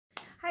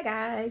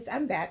Hi guys,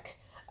 I'm back.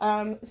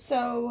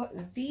 So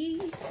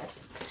the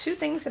two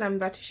things that I'm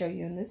about to show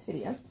you in this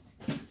video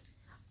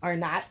are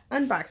not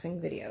unboxing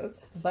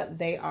videos, but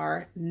they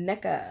are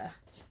NECA.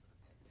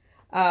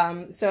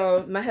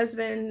 So my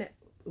husband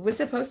was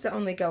supposed to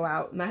only go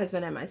out, my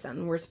husband and my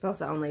son were supposed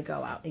to only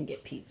go out and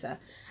get pizza.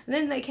 And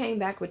then they came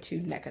back with two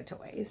NECA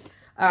toys.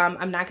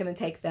 I'm not going to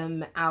take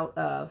them out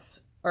of,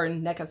 or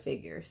NECA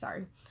figures,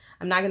 sorry.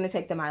 I'm not going to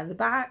take them out of the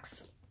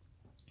box.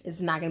 It's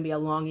not going to be a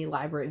long,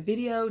 elaborate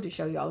video to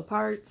show you all the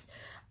parts.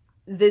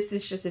 This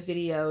is just a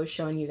video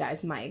showing you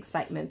guys my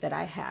excitement that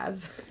I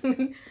have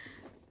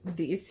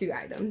these two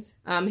items.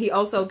 He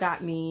also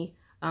got me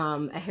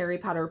a Harry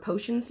Potter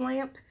potions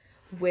lamp,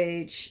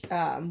 which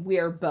we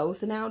are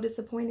both now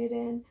disappointed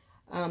in.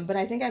 But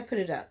I think I put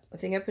it up. I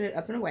think I put it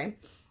up and away.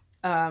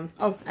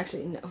 Oh,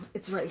 actually, no.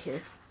 It's right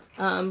here.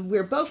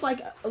 We're both like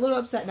a little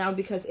upset now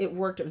because it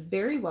worked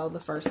very well the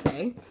first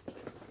day.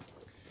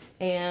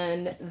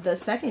 And the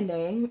second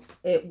day,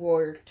 it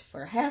worked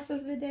for half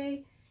of the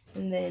day,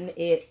 and then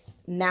it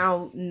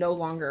now no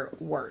longer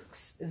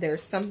works.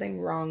 There's something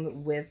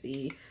wrong with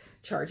the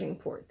charging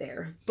port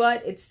there,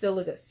 but it's still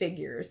a good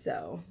figure,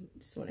 so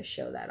just want to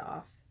show that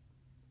off.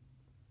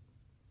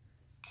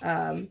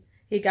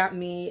 He got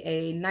me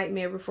a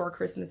Nightmare Before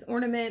Christmas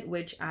ornament,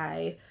 which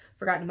I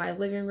forgot in my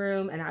living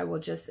room, and I will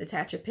just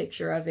attach a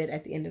picture of it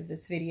at the end of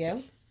this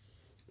video,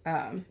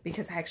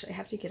 because I actually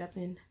have to get up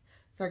and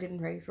start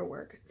getting ready for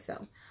work.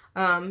 So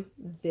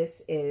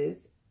this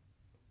is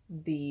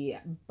the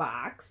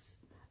box,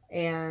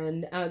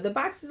 and the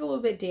box is a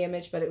little bit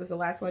damaged, but it was the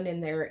last one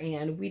in there,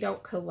 and we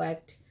don't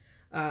collect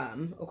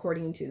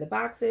according to the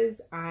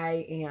boxes.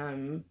 I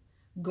am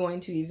going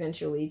to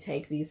eventually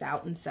take these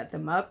out and set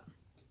them up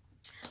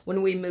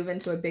when we move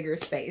into a bigger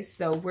space.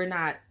 So we're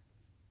not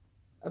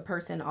a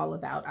person all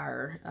about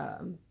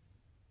our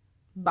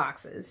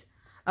boxes.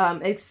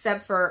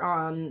 Except for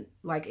on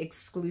like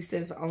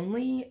exclusive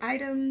only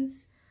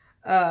items.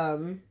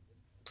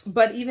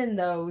 But even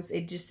those,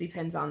 it just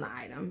depends on the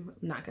item.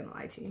 I'm not gonna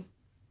lie to you.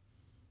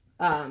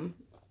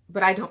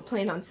 But I don't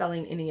plan on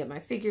selling any of my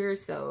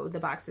figures, so the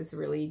boxes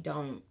really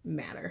don't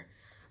matter.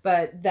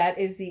 But that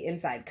is the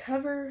inside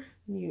cover.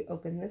 You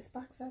open this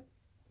box up.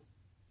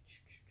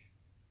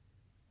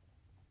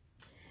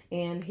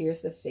 And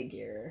here's the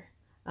figure.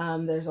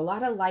 There's a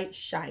lot of light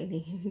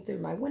shining through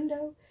my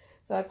window,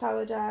 so I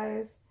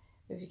apologize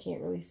if you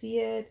can't really see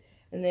it.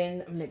 And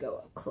then I'm gonna go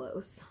up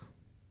close.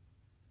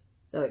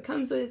 So it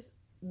comes with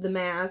the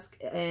mask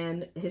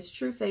and his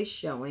true face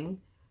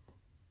showing.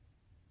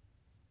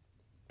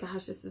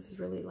 Gosh, this is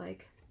really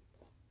like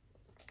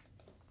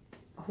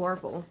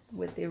horrible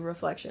with the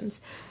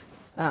reflections.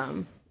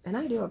 And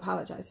I do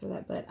apologize for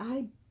that, but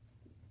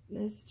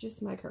it's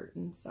just my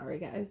curtain. Sorry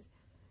guys.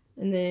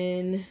 And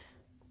then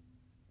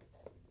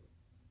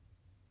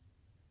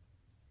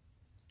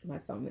my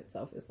phone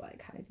itself is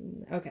like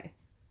hiding. Okay,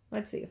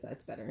 let's see if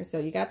that's better. So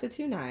you got the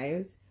two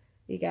knives,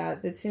 you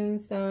got the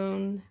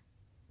tombstone,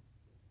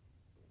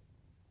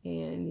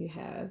 and you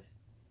have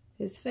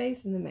his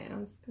face and the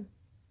mask.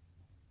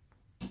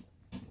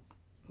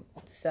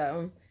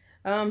 So,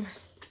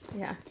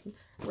 yeah,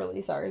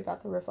 really sorry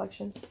about the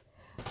reflections.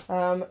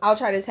 I'll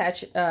try to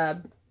attach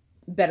a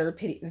better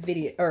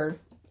video or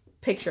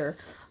picture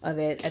of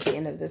it at the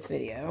end of this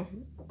video.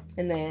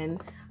 And then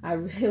I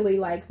really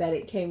like that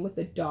it came with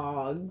the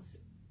dogs.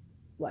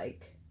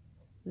 Like,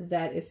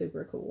 that is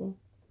super cool.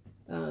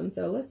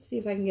 So let's see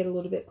if I can get a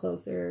little bit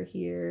closer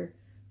here.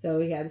 So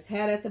he got his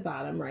hat at the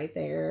bottom right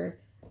there.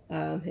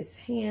 His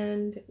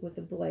hand with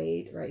the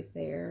blade right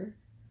there.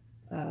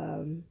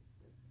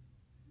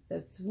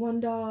 That's one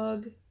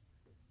dog.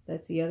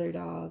 That's the other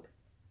dog.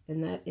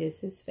 And that is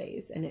his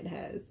face. And it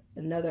has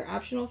another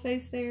optional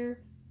face there.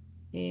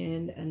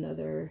 And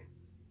another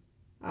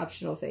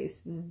optional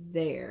face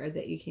there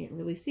that you can't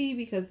really see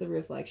because the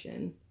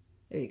reflection.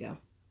 There you go.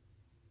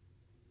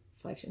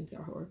 Reflections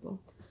are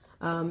horrible.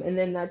 And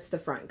then that's the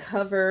front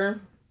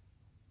cover.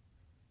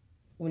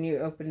 When you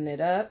open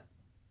it up,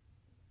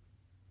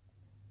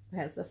 it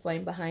has the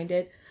flame behind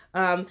it.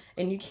 And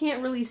you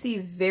can't really see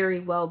very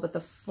well, but the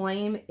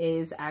flame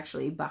is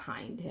actually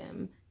behind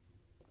him.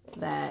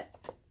 That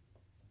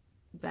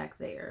back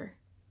there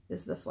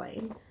is the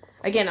flame.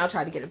 Again, I'll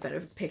try to get a better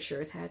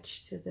picture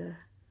attached to the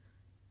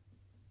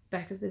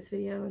back of this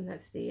video. And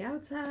that's the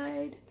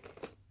outside.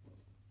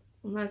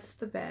 And that's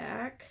the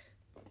back.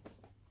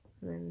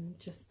 And then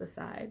just the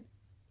side.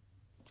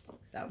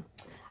 So,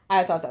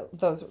 I thought that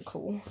those were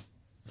cool.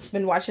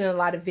 Been watching a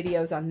lot of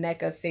videos on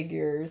NECA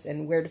figures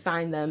and where to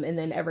find them. And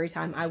then every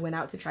time I went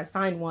out to try to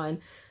find one,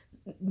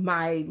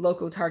 my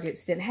local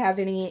Targets didn't have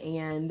any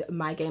and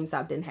my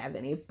GameStop didn't have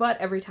any. But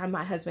every time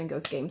my husband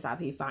goes to GameStop,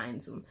 he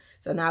finds them.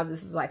 So now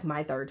this is like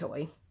my third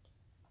toy.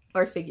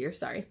 Or figure,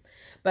 sorry.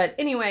 But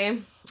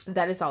anyway,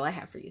 that is all I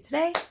have for you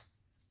today.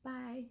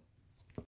 Bye.